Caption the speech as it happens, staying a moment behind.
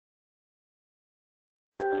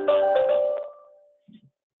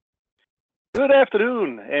Good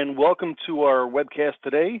afternoon, and welcome to our webcast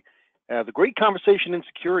today, The Great Conversation in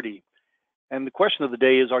Security. And the question of the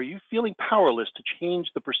day is, are you feeling powerless to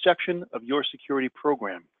change the perception of your security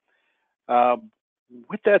program?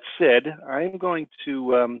 With that said, I'm going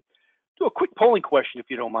to do a quick polling question, if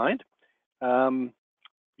you don't mind.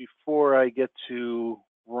 Before I get to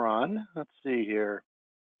Ron, let's see here.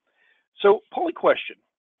 So, polling question.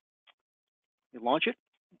 You launch it.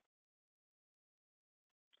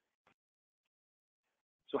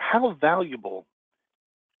 So how valuable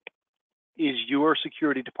is your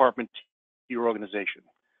security department to your organization?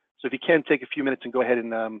 So if you can, take a few minutes and go ahead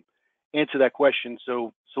and answer that question.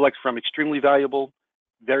 So select from extremely valuable,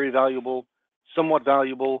 very valuable, somewhat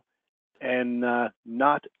valuable, and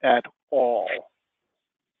not at all.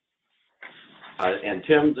 And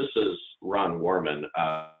Tim, this is Ron Warman.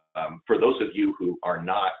 For those of you who are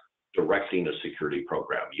not directing a security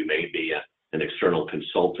program, you may be an external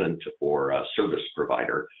consultant or a service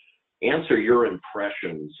provider, answer your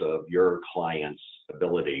impressions of your client's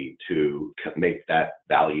ability to make that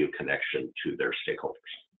value connection to their stakeholders.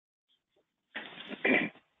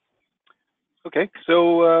 Okay,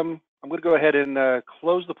 so I'm going to go ahead and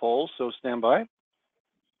close the poll, so stand by.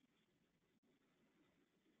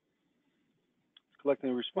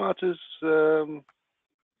 Collecting responses, and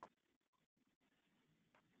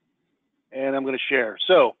I'm going to share.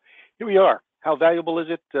 So here we are. How valuable is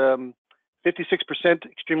it? 56%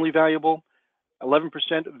 extremely valuable, 11%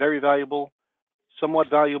 very valuable, somewhat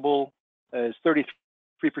valuable is 33%,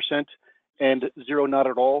 and 0 not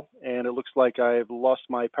at all. And it looks like I've lost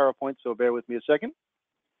my PowerPoint, so bear with me a second.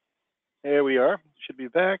 There we are. Should be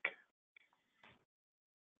back.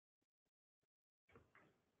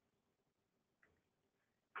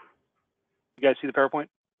 You guys see the PowerPoint?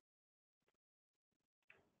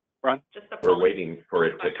 Ron? We're waiting for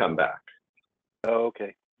it to come back. Oh,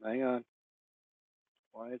 okay, hang on.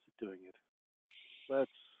 Why is it doing it?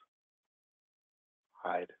 Let's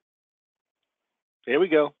hide. There we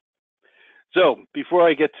go. So before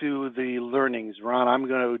I get to the learnings, Ron, I'm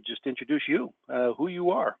going to just introduce you, who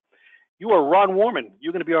you are. You are Ron Warman.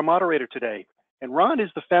 You're going to be our moderator today. And Ron is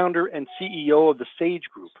the founder and CEO of the SAGE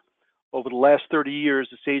Group. Over the last 30 years,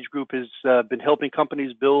 the SAGE Group has been helping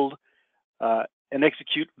companies build and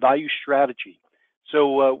execute value strategy.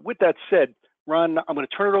 So with that said, Ron, I'm going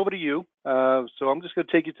to turn it over to you. So I'm just going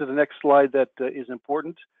to take you to the next slide that is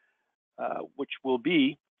important, which will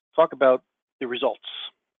be talk about the results.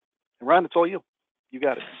 And Ron, it's all you. You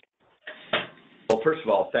got it. Well, first of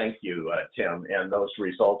all, thank you, Tim. And those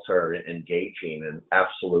results are engaging and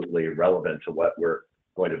absolutely relevant to what we're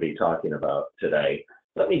going to be talking about today.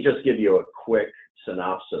 Let me just give you a quick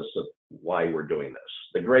synopsis of why we're doing this.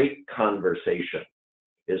 The Great Conversation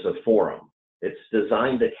is a forum. It's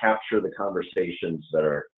designed to capture the conversations that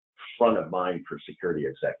are front of mind for security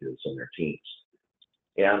executives and their teams.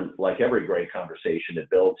 And like every great conversation, it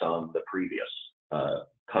builds on the previous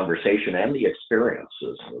conversation and the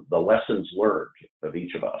experiences, the lessons learned of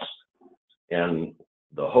each of us. And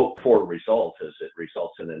the hope for result is it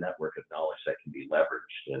results in a network of knowledge that can be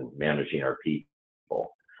leveraged in managing our people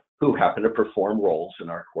who happen to perform roles in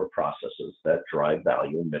our core processes that drive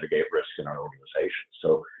value and mitigate risk in our organization.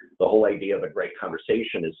 So the whole idea of a great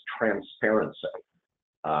conversation is transparency.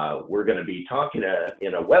 We're going to be talking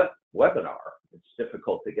in a webinar. It's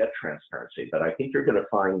difficult to get transparency, but I think you're going to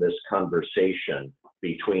find this conversation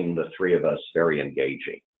between the three of us very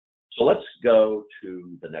engaging. So let's go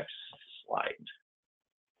to the next slide.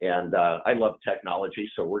 And I love technology,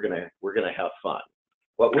 so we're gonna have fun.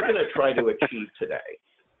 What we're gonna try to achieve today.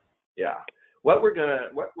 Yeah, what we're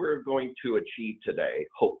going to achieve today,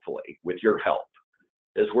 hopefully, with your help,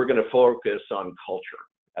 is we're going to focus on culture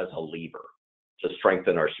as a lever to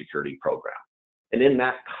strengthen our security program. And in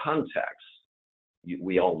that context,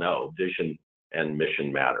 we all know vision and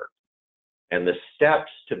mission matter. And the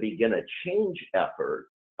steps to begin a change effort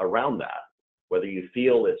around that, whether you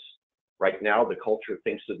feel it's right now the culture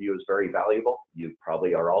thinks of you as very valuable, you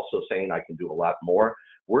probably are also saying I can do a lot more.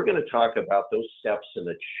 We're going to talk about those steps in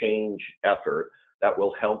the change effort that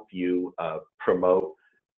will help you promote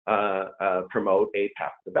a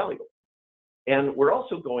path to value. And we're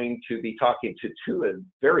also going to be talking to two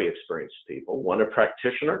very experienced people, one a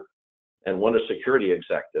practitioner and one a security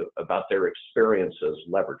executive, about their experiences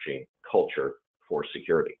leveraging culture for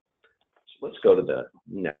security. So let's go to the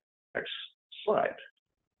next slide.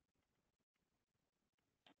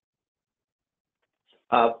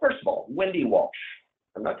 First of all, Wendy Walsh.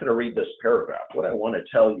 I'm not going to read this paragraph. What I want to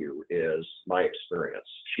tell you is my experience.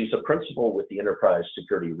 She's a principal with the Enterprise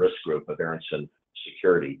Security Risk Group of Aronson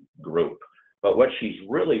Security Group. But what she's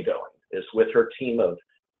really doing is with her team of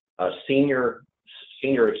senior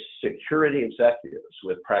security executives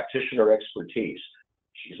with practitioner expertise,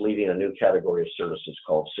 she's leading a new category of services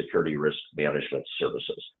called Security Risk Management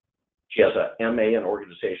Services. She has an MA in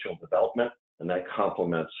Organizational Development, and that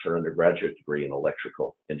complements her undergraduate degree in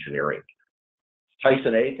Electrical Engineering.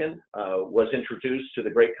 Tyson Aiken was introduced to the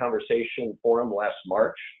Great Conversation Forum last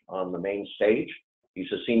March on the main stage.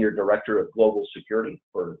 He's a Senior Director of Global Security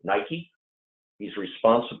for Nike. He's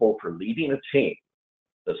responsible for leading a team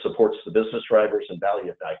that supports the business drivers and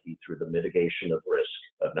value of Nike through the mitigation of risk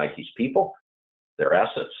of Nike's people, their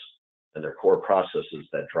assets, and their core processes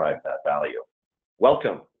that drive that value.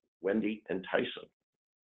 Welcome, Wendy and Tyson.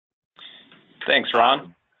 Thanks,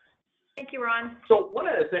 Ron. Thank you, Ron. So one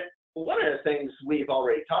of the things we've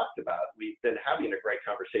already talked about, we've been having a great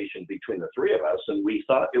conversation between the three of us, and we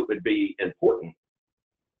thought it would be important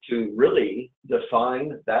to really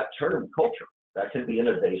define that term, culture. That can be an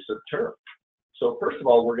evasive term. So first of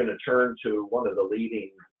all, we're going to turn to one of the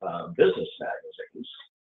leading business magazines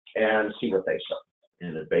and see what they say.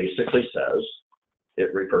 And it basically says,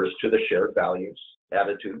 it refers to the shared values,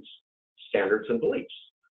 attitudes, standards, and beliefs.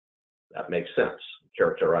 That makes sense,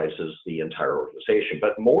 characterizes the entire organization.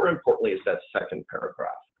 But more importantly is that second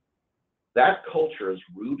paragraph. That culture is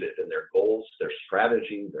rooted in their goals, their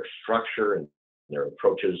strategy, their structure, and their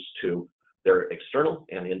approaches to their external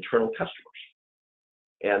and internal customers.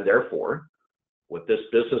 And therefore, what this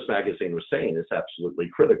business magazine was saying is absolutely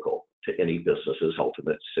critical to any business's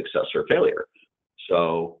ultimate success or failure.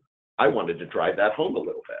 So I wanted to drive that home a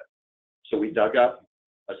little bit. So we dug up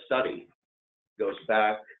a study, goes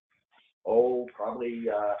back, probably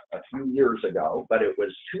a few years ago, but it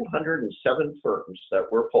was 207 firms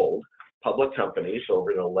that were polled, public companies,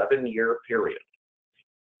 over an 11-year period.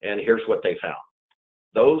 And here's what they found.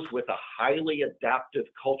 Those with a highly adaptive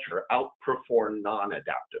culture outperform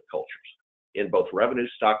non-adaptive cultures in both revenue,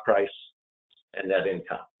 stock price, and net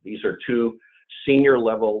income. These are two senior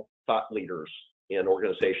level thought leaders in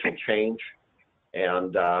organizational change.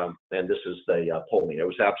 And this is the polling. It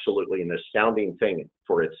was absolutely an astounding thing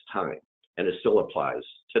for its time, and it still applies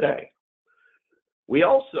today. We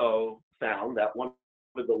also found that one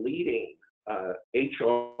of the leading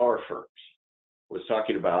HR firms was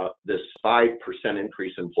talking about this 5%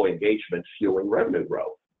 increase in employee engagement fueling revenue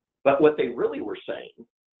growth. But what they really were saying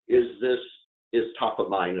is this is top of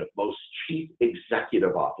mind of most chief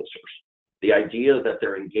executive officers. The idea that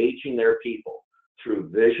they're engaging their people through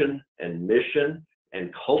vision and mission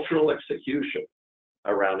and cultural execution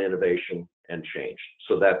around innovation and change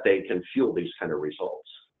so that they can fuel these kind of results.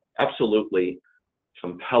 Absolutely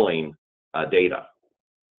compelling data.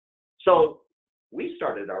 So we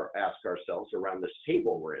started to ask ourselves around this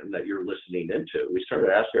table we're in that you're listening into, we started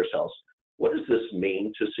to ask ourselves, what does this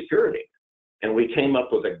mean to security? And we came up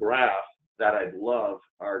with a graph that I'd love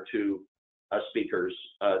our two speakers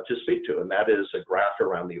to speak to, and that is a graph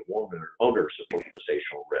around the owners of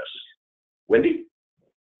organizational risk. Wendy?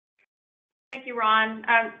 Thank you, Ron.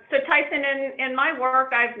 So Tyson, in my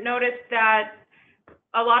work, I've noticed that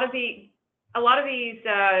a lot of these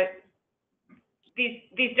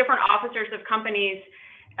different officers of companies,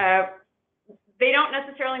 they don't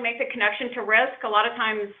necessarily make the connection to risk. A lot of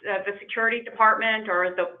times the security department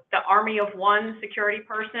or the army of one security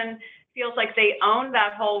person feels like they own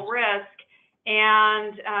that whole risk.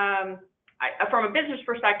 And from a business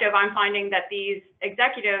perspective, I'm finding that these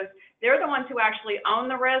executives, they're the ones who actually own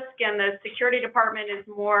the risk, and the security department is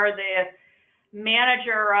more the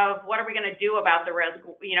manager of what are we going to do about the risk.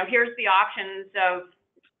 You know, here's the options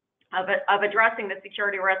of addressing the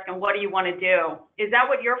security risk, and what do you want to do? Is that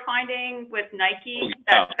what you're finding with Nike?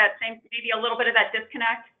 That same, maybe a little bit of that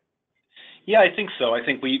disconnect? Yeah, I think so. I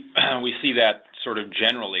think we see that sort of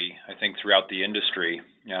generally. I think throughout the industry,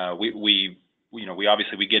 we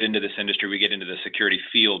obviously we get into this industry, we get into the security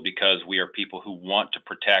field because we are people who want to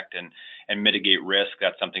protect and mitigate risk.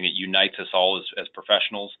 That's something that unites us all as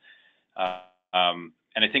professionals.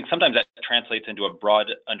 And I think sometimes that translates into a broad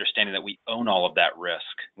understanding that we own all of that risk,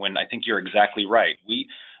 when I think you're exactly right.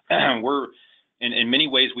 We're in many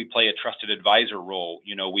ways, we play a trusted advisor role.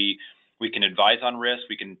 You know, we can advise on risk,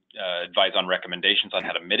 we can advise on recommendations on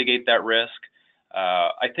how to mitigate that risk.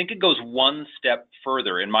 I think it goes one step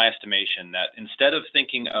further, in my estimation, that instead of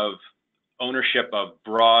thinking of ownership of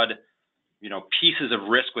broad, pieces of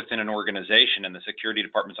risk within an organization and the security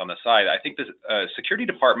departments on the side, I think the security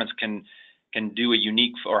departments can do a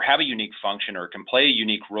unique or have a unique function or can play a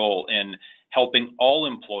unique role in helping all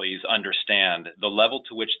employees understand the level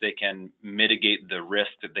to which they can mitigate the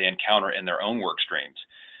risk that they encounter in their own work streams.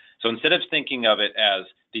 So instead of thinking of it as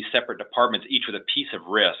these separate departments, each with a piece of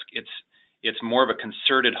risk, It's more of a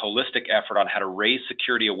concerted, holistic effort on how to raise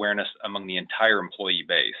security awareness among the entire employee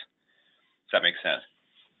base. Does that make sense?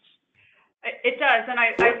 It does, and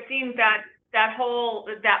I've seen that whole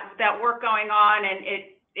work going on, and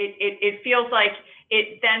it feels like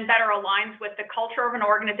it then better aligns with the culture of an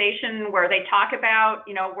organization where they talk about,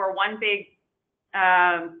 we're one big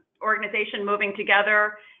organization moving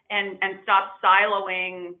together, and stop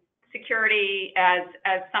siloing security as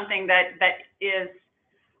something that is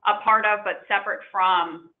a part of but separate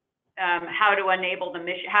from how to enable the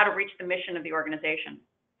mission, how to reach the mission of the organization.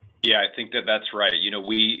 Yeah, I think that's right.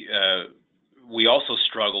 We also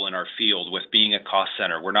struggle in our field with being a cost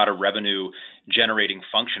center. We're not a revenue generating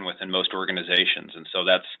function within most organizations, and so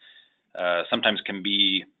that's sometimes can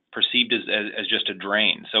be perceived as just a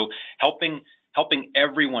drain. So helping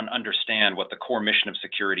everyone understand what the core mission of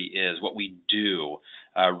security is, what we do,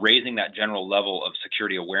 raising that general level of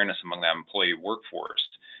security awareness among that employee workforce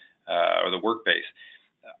or the work base,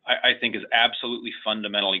 I think is absolutely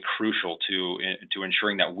fundamentally crucial to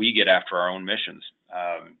ensuring that we get after our own missions.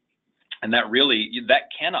 And that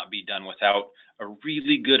cannot be done without a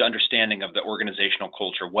really good understanding of the organizational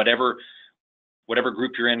culture, whatever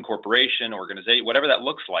group you're in, corporation, organization, whatever that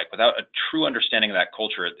looks like. Without a true understanding of that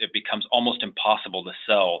culture, it becomes almost impossible to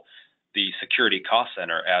sell the security cost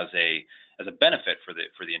center as a benefit for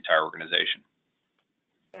the entire organization.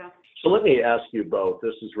 Yeah. So let me ask you both.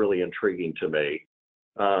 This is really intriguing to me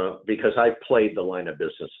because I've played the line of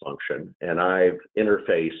business function and I've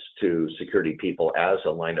interfaced to security people as a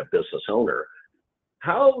line of business owner.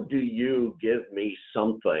 How do you give me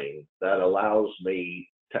something that allows me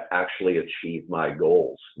to actually achieve my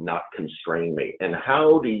goals, not constrain me? And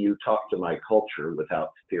how do you talk to my culture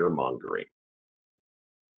without fear mongering?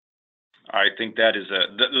 I think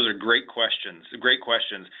those are great questions. Great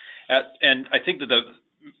questions, and I think that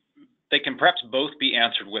they can perhaps both be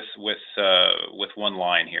answered with one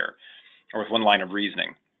line here, or with one line of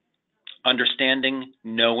reasoning. Understanding,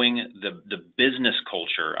 knowing the business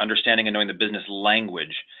culture, understanding and knowing the business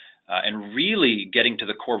language, and really getting to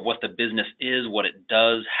the core of what the business is, what it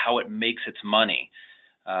does, how it makes its money,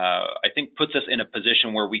 I think puts us in a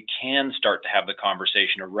position where we can start to have the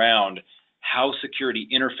conversation around how security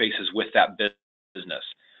interfaces with that business.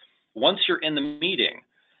 Once you're in the meeting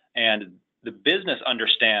and the business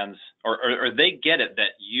understands, or they get it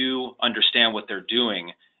that you understand what they're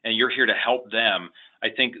doing and you're here to help them, I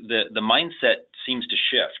think the mindset seems to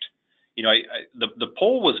shift. The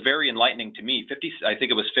poll was very enlightening to me. I think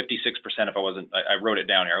it was 56%. If I wrote it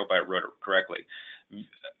down here. I hope I wrote it correctly.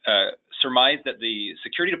 Surmised that the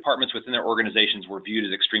security departments within their organizations were viewed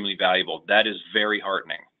as extremely valuable. That is very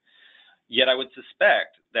heartening. Yet I would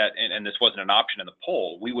suspect that, and this wasn't an option in the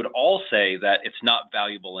poll, we would all say that it's not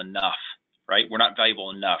valuable enough, right? We're not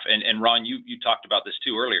valuable enough. And Ron, you talked about this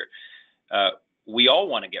too earlier. We all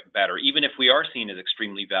want to get better, even if we are seen as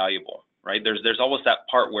extremely valuable, right? There's always that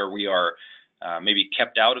part where we are maybe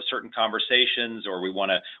kept out of certain conversations, or we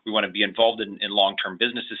want to be involved in long-term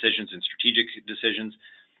business decisions and strategic decisions.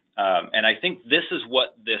 And I think this is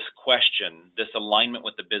what this question, this alignment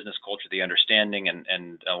with the business culture, the understanding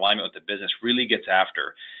and alignment with the business really gets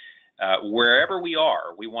after. Wherever we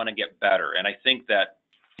are, we want to get better. And I think that,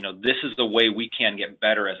 this is the way we can get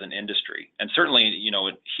better as an industry. And certainly,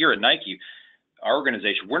 here at Nike, our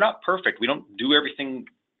organization, we're not perfect. We don't do everything,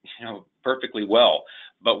 perfectly well.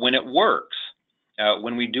 But when it works,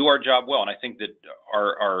 when we do our job well, and I think that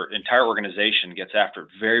our entire organization gets after it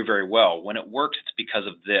very, very well. When it works, it's because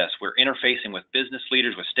of this. We're interfacing with business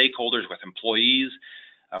leaders, with stakeholders, with employees.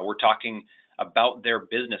 We're talking about their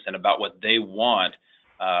business and about what they want.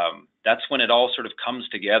 That's when it all sort of comes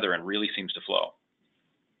together and really seems to flow.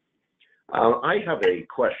 I have a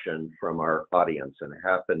question from our audience, and it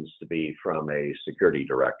happens to be from a security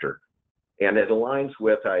director. And it aligns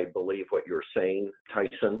with, I believe, what you're saying,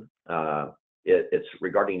 Tyson. It's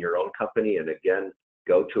regarding your own company, and again,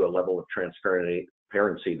 go to a level of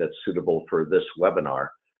transparency that's suitable for this webinar.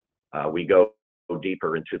 We go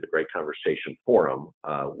deeper into the Great Conversation Forum,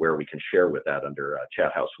 where we can share with that under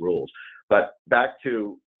Chat House rules. But back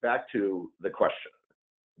to the question: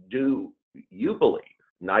 do you believe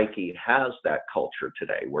Nike has that culture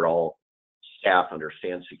today, where all staff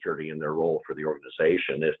understand security and their role for the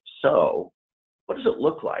organization? If so, what does it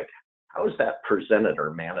look like? How is that presented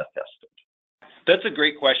or manifested? That's a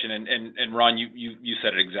great question, and Ron, you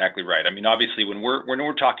said it exactly right. I mean, obviously, when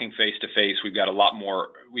we're talking face to face, we've got a lot more.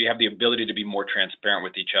 We have the ability to be more transparent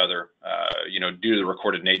with each other. Due to the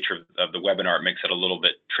recorded nature of the webinar, it makes it a little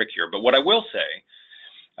bit trickier. But what I will say,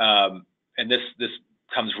 and this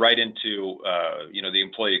comes right into the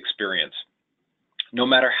employee experience. no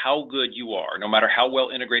matter how good you are, no matter how well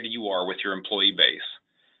integrated you are with your employee base,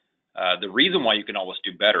 the reason why you can always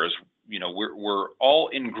do better is, we're all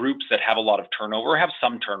in groups that have a lot of turnover, have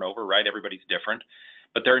some turnover, right? Everybody's different,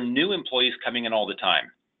 but there are new employees coming in all the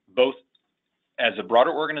time, both as a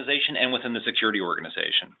broader organization and within the security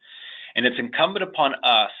organization. And it's incumbent upon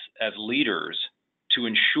us as leaders to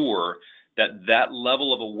ensure that that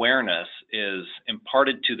level of awareness is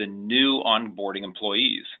imparted to the new onboarding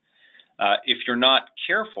employees. If you're not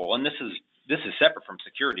careful, and this is separate from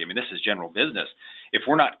security, I mean, this is general business. If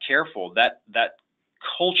we're not careful, that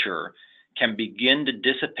culture can begin to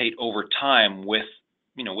dissipate over time with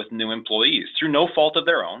new employees through no fault of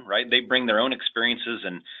their own, right? They bring their own experiences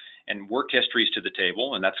and work histories to the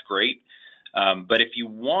table, and that's great. But if you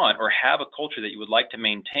want or have a culture that you would like to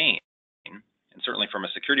maintain, and certainly from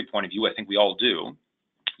a security point of view, I think we all do,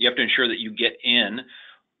 you have to ensure that you get into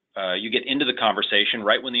the conversation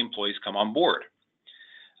right when the employees come on board.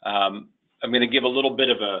 I'm going to give a little bit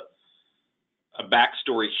of a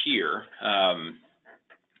backstory here,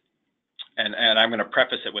 and I'm going to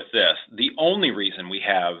preface it with this. The only reason we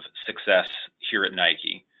have success here at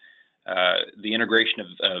Nike, the integration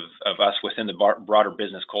of us within the broader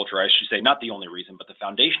business culture, I should say, not the only reason, but the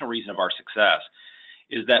foundational reason of our success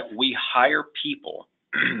is that we hire people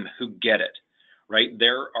who get it, right?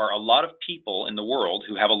 There are a lot of people in the world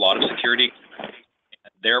who have a lot of security.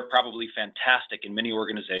 They're probably fantastic in many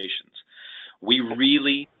organizations. We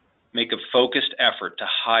really make a focused effort to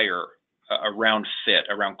hire around fit,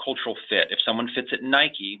 around cultural fit. If someone fits at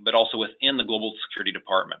Nike, but also within the global security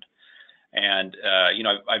department. And,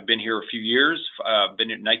 I've been here a few years,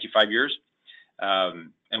 been at Nike 5 years,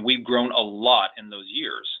 and we've grown a lot in those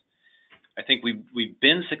years. I think we've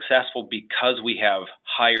been successful because we have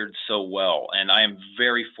hired so well, and I am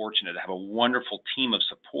very fortunate to have a wonderful team of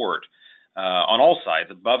support on all sides,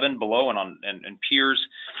 above and below, and peers.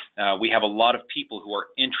 We have a lot of people who are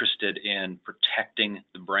interested in protecting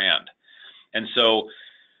the brand, and so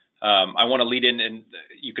I want to lead in, and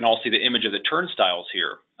you can all see the image of the turnstiles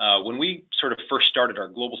here. When we sort of first started our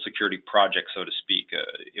global security project, so to speak,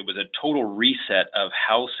 it was a total reset of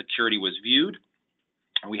how security was viewed.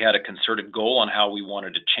 We had a concerted goal on how we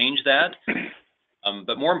wanted to change that.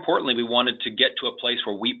 But more importantly, we wanted to get to a place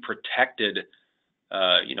where we protected,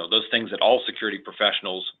 those things that all security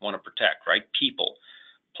professionals want to protect, right? People,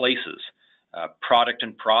 places, product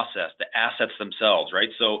and process, the assets themselves, right?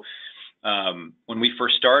 So when we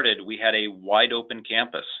first started, we had a wide open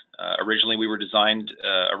campus. Originally, we were designed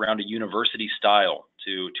around a university style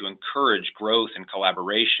to encourage growth and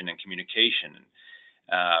collaboration and communication.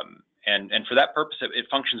 And for that purpose, it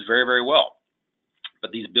functions very, very well.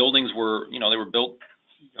 But these buildings were, they were built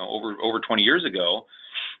over 20 years ago.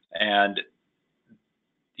 And,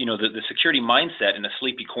 the security mindset in a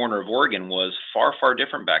sleepy corner of Oregon was far, far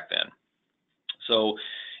different back then. So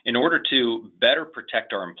in order to better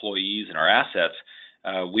protect our employees and our assets,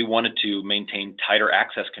 we wanted to maintain tighter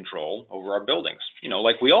access control over our buildings,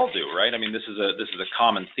 like we all do, right? I mean, this is a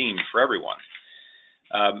common theme for everyone.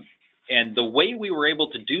 And the way we were able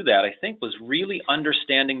to do that, I think, was really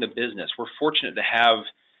understanding the business. We're fortunate to have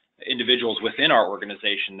individuals within our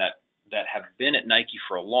organization that have been at Nike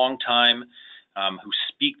for a long time, who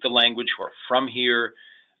speak the language, who are from here.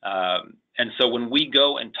 And so when we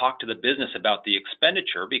go and talk to the business about the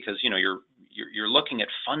expenditure, because you're looking at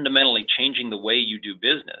fundamentally changing the way you do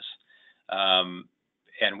business,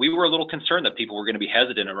 and we were a little concerned that people were going to be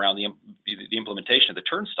hesitant around the implementation of the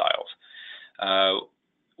turnstiles.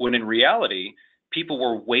 When in reality, people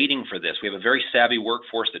were waiting for this. We have a very savvy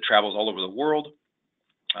workforce that travels all over the world.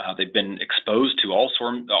 They've been exposed to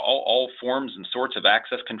all forms and sorts of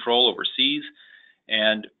access control overseas.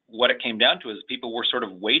 And what it came down to is people were sort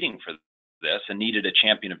of waiting for this and needed a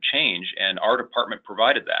champion of change, and our department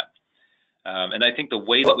provided that. And I think the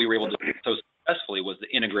way that we were able to do it so successfully was the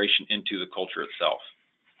integration into the culture itself.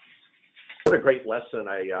 What a great lesson.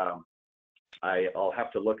 I'll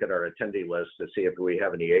have to look at our attendee list to see if we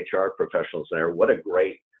have any HR professionals there. What a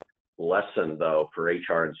great lesson, though, for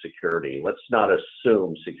HR and security. Let's not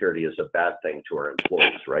assume security is a bad thing to our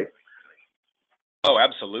employees, right? Oh,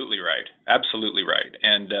 absolutely right. Absolutely right.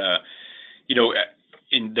 And,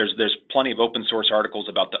 there's plenty of open source articles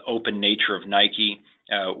about the open nature of Nike.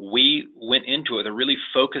 We went into it with a really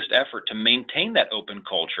focused effort to maintain that open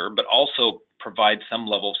culture, but also provide some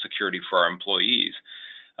level of security for our employees.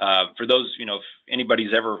 For those, if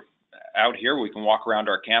anybody's ever out here, we can walk around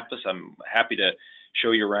our campus. I'm happy to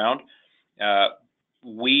show you around.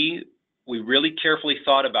 We really carefully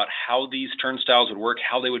thought about how these turnstiles would work,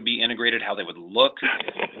 how they would be integrated, how they would look,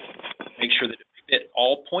 make sure that fit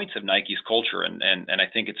all points of Nike's culture, and I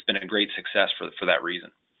think it's been a great success for that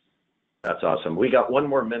reason. That's awesome. We got one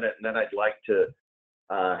more minute, and then I'd like to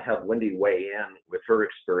have Wendy weigh in with her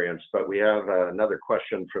experience, but we have another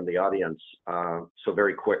question from the audience. So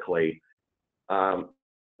very quickly,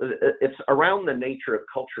 it's around the nature of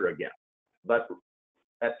culture again, but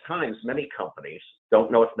at times many companies,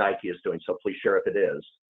 don't know if Nike is doing so, please share if it is.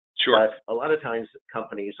 Sure. But a lot of times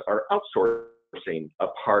companies are outsourcing a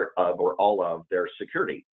part of or all of their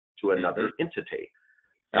security to another entity.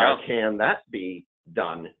 Yeah. Can that be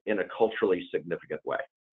done in a culturally significant way?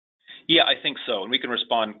 Yeah, I think so. And we can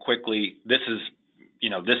respond quickly. This is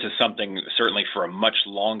something certainly for a much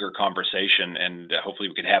longer conversation, and hopefully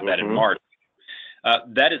we can have that in March.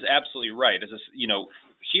 That is absolutely right.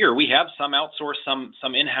 Here we have some outsourced,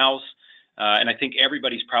 some in-house, and I think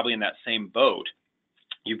everybody's probably in that same boat.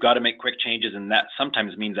 You've got to make quick changes, and that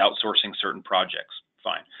sometimes means outsourcing certain projects.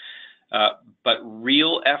 Fine. But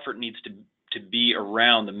real effort needs to be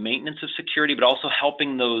around the maintenance of security, but also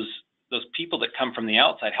helping those people that come from the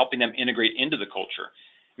outside, helping them integrate into the culture.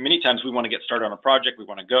 Many times we want to get started on a project, we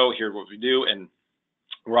want to go, here's what we do, and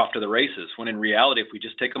we're off to the races. When in reality, if we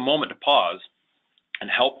just take a moment to pause and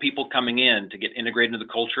help people coming in to get integrated into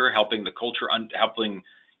the culture, helping the culture,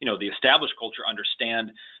 the established culture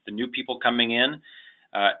understand the new people coming in.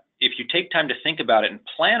 If you take time to think about it and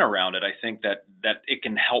plan around it, I think that it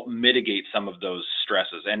can help mitigate some of those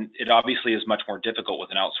stresses. And it obviously is much more difficult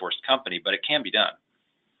with an outsourced company, but it can be done.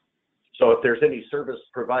 So if there's any service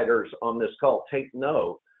providers on this call, take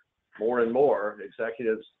note. More and more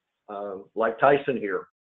executives like Tyson here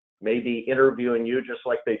may be interviewing you just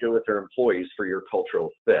like they do with their employees for your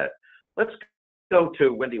cultural fit. Let's go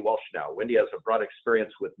to Wendy Walsh now. Wendy has a broad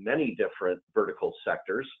experience with many different vertical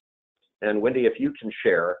sectors. And Wendy, if you can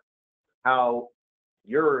share how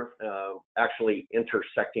you're actually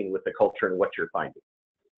intersecting with the culture and what you're finding.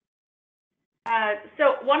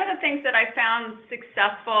 So one of the things that I found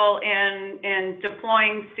successful in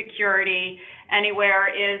deploying security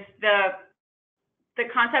anywhere is the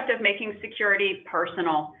concept of making security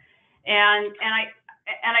personal. And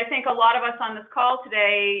I think a lot of us on this call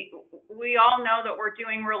today, we all know that we're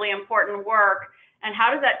doing really important work. And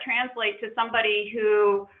how does that translate to somebody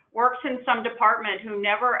who works in some department who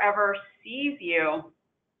never ever sees you?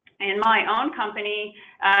 In my own company,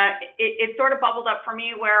 it sort of bubbled up for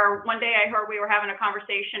me where one day I heard we were having a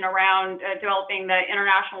conversation around developing the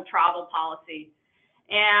international travel policy.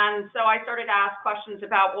 And so I started to ask questions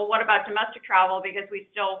about, well, what about domestic travel? Because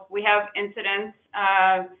we have incidents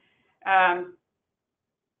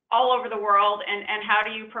all over the world, and how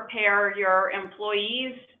do you prepare your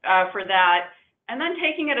employees for that? And then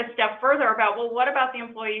taking it a step further about, well, what about the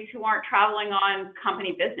employees who aren't traveling on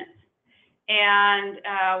company business? And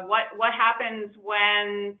what happens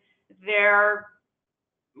when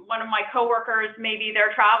one of my coworkers, maybe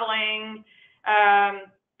they're traveling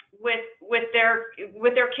with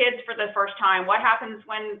their kids for the first time? What happens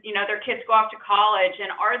when their kids go off to college?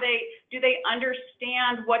 And do they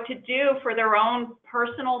understand what to do for their own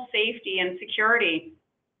personal safety and security?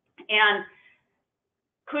 And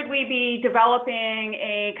could we be developing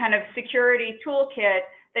a kind of security toolkit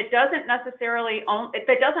that doesn't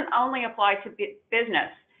only apply to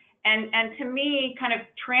business? And to me, kind of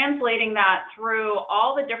translating that through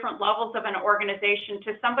all the different levels of an organization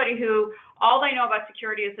to somebody who all they know about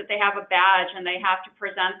security is that they have a badge and they have to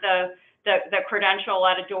present the credential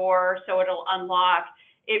at a door so it'll unlock.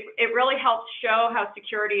 It really helps show how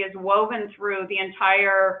security is woven through the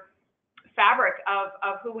entire fabric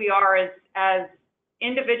of who we are as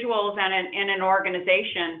individuals and in an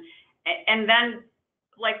organization. And then,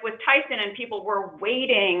 like with Tyson and people were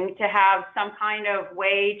waiting to have some kind of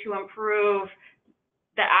way to improve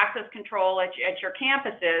the access control at your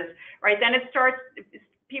campuses, right? Then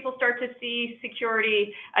people start to see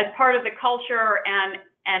security as part of the culture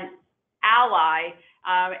and ally,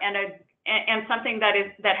 and something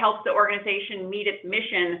that helps the organization meet its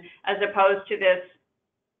mission, as opposed to this,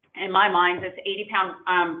 in my mind, this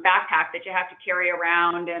 80-pound backpack that you have to carry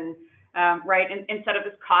around, and instead of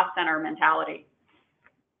this cost center mentality.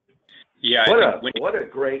 Yeah. What a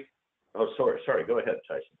great. Oh, sorry. Go ahead,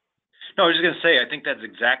 Tyson. No, I was just going to say, I think that's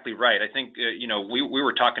exactly right. I think we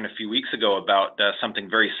were talking a few weeks ago about something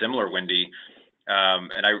very similar, Wendy,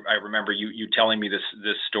 and I remember you telling me this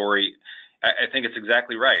story. I think it's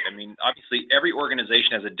exactly right. I mean, obviously, every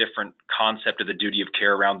organization has a different concept of the duty of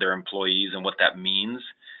care around their employees and what that means.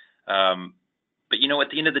 But at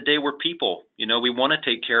the end of the day, we're people. We want to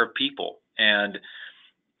take care of people, and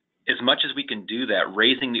as much as we can do that,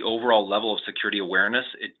 raising the overall level of security awareness,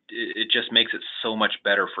 it just makes it so much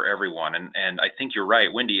better for everyone. And I think you're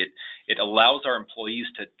right, Wendy. It allows our employees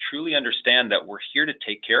to truly understand that we're here to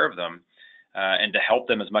take care of them and to help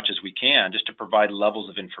them as much as we can, just to provide levels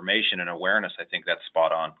of information and awareness. I think that's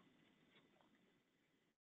spot on.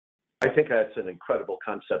 I think that's an incredible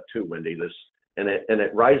concept too, Wendy. And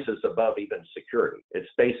it rises above even security. It's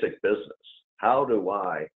basic business. How do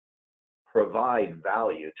I provide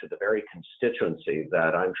value to the very constituency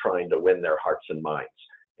that I'm trying to win their hearts and minds?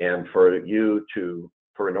 And for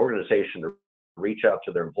an organization to reach out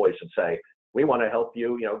to their employees and say, we want to help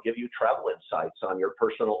you, give you travel insights on your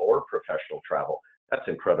personal or professional travel. That's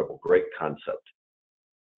incredible. Great concept.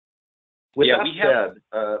 With that said,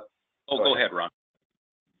 go ahead, Ron.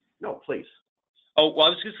 No, please. Oh, well, I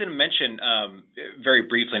was just going to mention very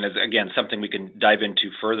briefly, and again, something we can dive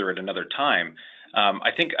into further at another time.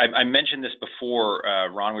 I think I mentioned this before,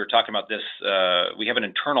 Ron. We were talking about this. We have an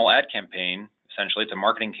internal ad campaign. Essentially, it's a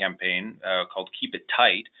marketing campaign called Keep It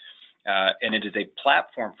Tight, and it is a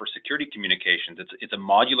platform for security communications. It's a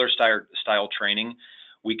modular style training.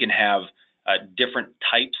 We can have different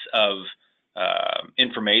types of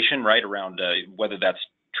information, right, around whether that's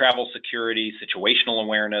travel security, situational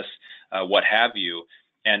awareness, what have you.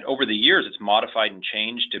 And over the years, it's modified and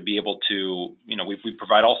changed to be able to, we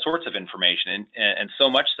provide all sorts of information, and so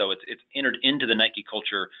much so it's entered into the Nike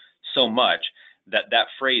culture so much that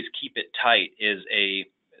phrase "keep it tight" is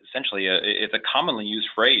essentially it's a commonly used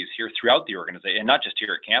phrase here throughout the organization, and not just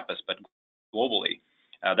here at campus, but globally.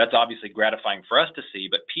 That's obviously gratifying for us to see,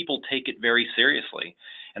 but people take it very seriously.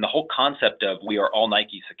 And the whole concept of "we are all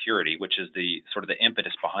Nike security," which is the sort of the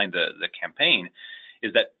impetus behind the campaign,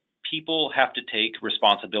 is that people have to take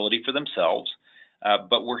responsibility for themselves,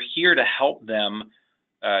 but we're here to help them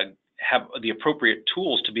have the appropriate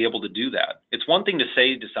tools to be able to do that. It's one thing to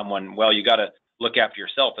say to someone, well, you got to look after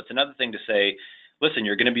yourself. It's another thing to say, listen,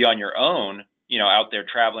 you're going to be on your own, out there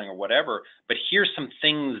traveling or whatever, but here's some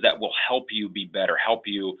things that will help you be better, help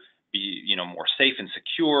you be, more safe and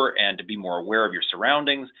secure, and to be more aware of your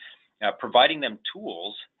surroundings. Providing them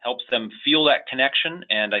tools helps them feel that connection,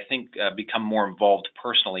 and I think become more involved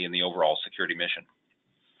personally in the overall security mission.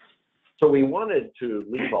 So we wanted to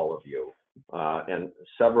leave all of you, and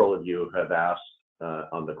several of you have asked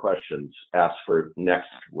on the questions, asked for next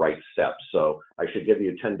right steps. So I should give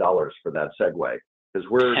you $10 for that segue, because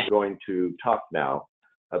we're going to talk now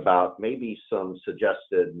about maybe some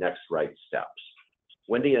suggested next right steps.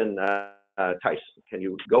 Wendy and Tyson, can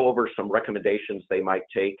you go over some recommendations they might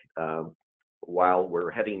take while we're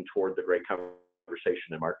heading toward the great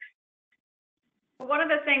conversation in March? One of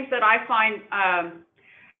the things that I find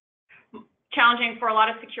challenging for a lot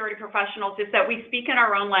of security professionals is that we speak in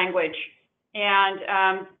our own language, and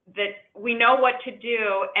that we know what to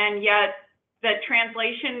do, and yet the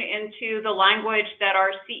translation into the language that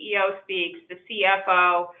our CEO speaks, the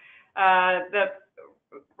CFO,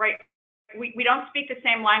 we don't speak the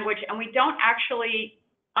same language, and we don't actually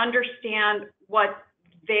understand what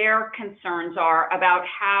their concerns are about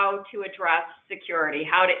how to address security,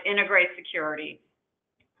 how to integrate security.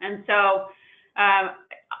 And so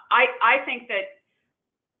I think that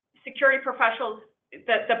security professionals,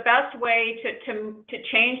 the best way to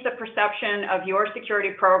change the perception of your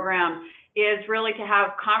security program is really to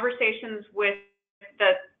have conversations with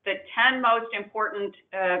the 10 most important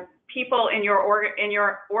people in your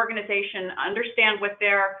organization, understand what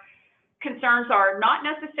their concerns are, not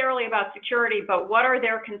necessarily about security, but what are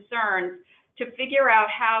their concerns, to figure out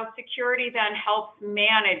how security then helps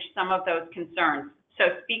manage some of those concerns. So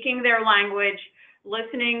speaking their language,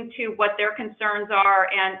 listening to what their concerns are,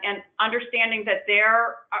 and understanding that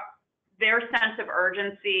their sense of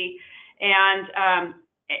urgency, and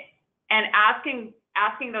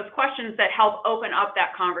asking those questions that help open up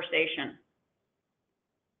that conversation.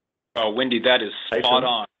 Oh, Wendy, that is spot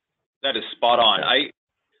on. That is spot on.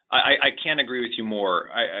 I can't agree with you more.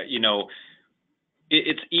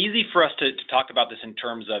 It's easy for us to talk about this in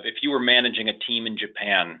terms of if you were managing a team in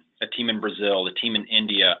Japan, a team in Brazil, a team in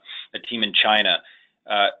India, a team in China.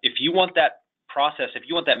 If you want that process, if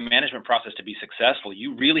you want that management process to be successful,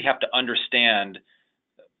 you really have to understand,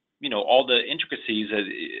 all the intricacies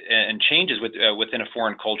and changes within a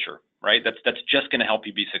foreign culture, right? That's just going to help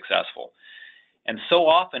you be successful. And so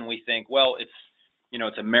often we think, well,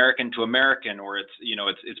 it's American to American, or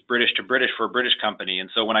it's British to British for a British company. And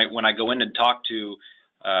so when I go in and talk to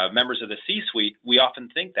members of the C-suite, we often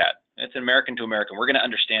think that it's American to American. We're going to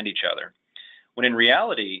understand each other. When in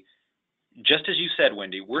reality, just as you said,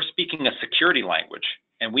 Wendy, we're speaking a security language,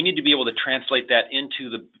 And we need to be able to translate that into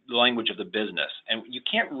the language of the business. And you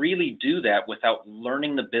can't really do that without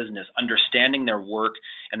learning the business, understanding their work,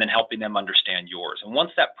 and then helping them understand yours. And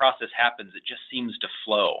once that process happens, it just seems to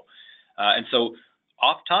flow. And so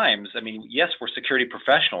oftentimes, I mean, yes, we're security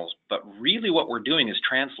professionals, but really what we're doing is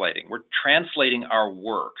translating. We're translating our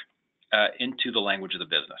work into the language of the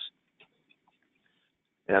business.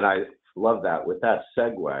 And I love that. With that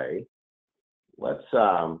segue,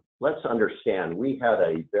 let's understand. We had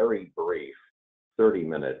a very brief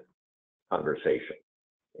 30-minute conversation,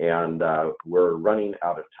 and we're running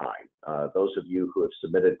out of time. Those of you who have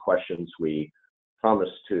submitted questions, we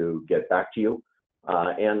promise to get back to you.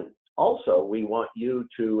 And also, we want you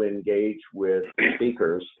to engage with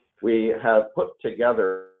speakers. We have put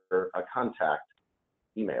together a contact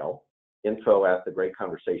email,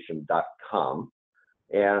 info@thegreatconversation.com.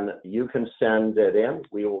 And you can send it in.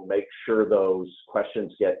 We will make sure those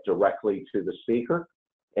questions get directly to the speaker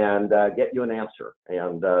and get you an answer.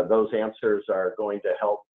 And those answers are going to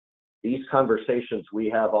help these conversations we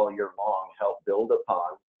have all year long help build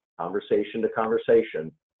upon conversation to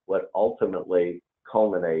conversation, what ultimately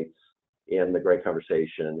culminates in the Great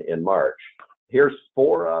Conversation in March. Here's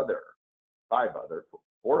four other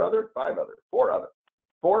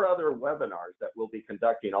webinars that we'll be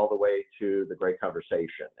conducting all the way to the Great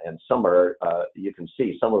Conversation. And some are, you can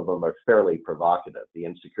see, some of them are fairly provocative. The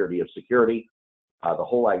insecurity of security, the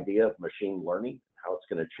whole idea of machine learning, how it's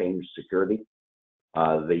going to change security,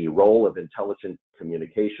 the role of intelligent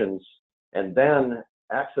communications, and then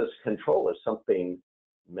access control is something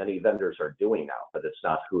many vendors are doing now, but it's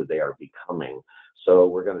not who they are becoming. So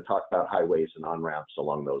we're going to talk about highways and on-ramps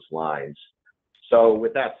along those lines. So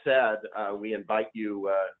with that said, we invite you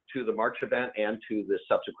to the March event and to the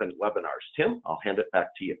subsequent webinars. Tim, I'll hand it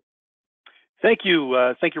back to you. Thank you,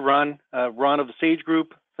 Ron. Ron of the Sage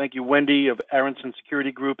Group. Thank you, Wendy of Aronson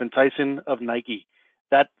Security Group, and Tyson of Nike.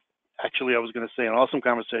 That actually, I was going to say an awesome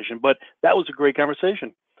conversation, but that was a great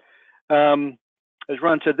conversation. As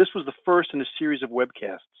Ron said, this was the first in a series of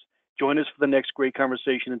webcasts. Join us for the next Great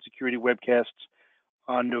Conversation in Security webcasts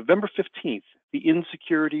on November 15th, the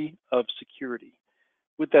insecurity of security.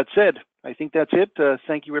 With that said, I think that's it.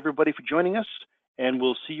 Thank you, everybody, for joining us, and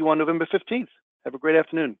we'll see you on November 15th. Have a great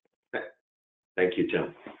afternoon. Thank you,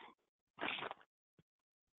 Tim.